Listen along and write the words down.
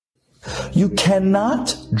You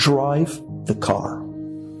cannot drive the car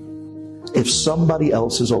if somebody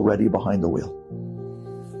else is already behind the wheel.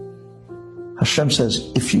 Hashem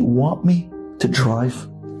says, if you want me to drive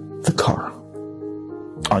the car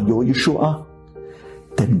on your Yeshua,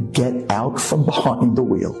 then get out from behind the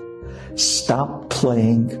wheel. Stop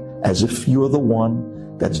playing as if you're the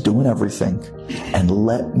one that's doing everything, and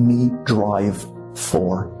let me drive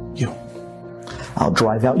for you. I'll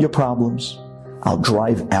drive out your problems. I'll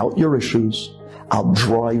drive out your issues. I'll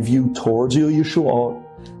drive you towards your Yeshua.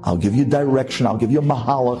 I'll give you direction. I'll give you a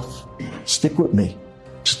mahalach. Stick with me.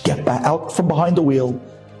 Just get back out from behind the wheel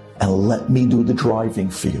and let me do the driving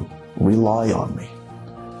for you. Rely on me.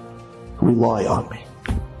 Rely on me.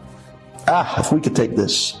 If we could take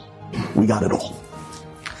this, we got it all.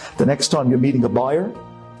 The next time you're meeting a buyer,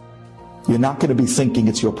 you're not going to be thinking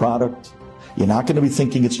it's your product. You're not going to be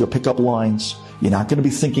thinking it's your pickup lines. You're not going to be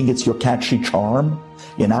thinking it's your catchy charm.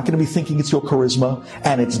 You're not going to be thinking it's your charisma.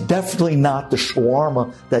 And it's definitely not the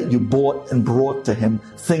shawarma that you bought and brought to him,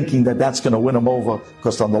 thinking that that's going to win him over.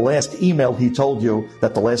 Because on the last email, he told you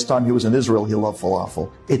that the last time he was in Israel, he loved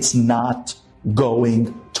falafel. It's not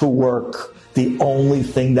going to work. The only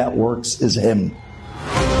thing that works is him.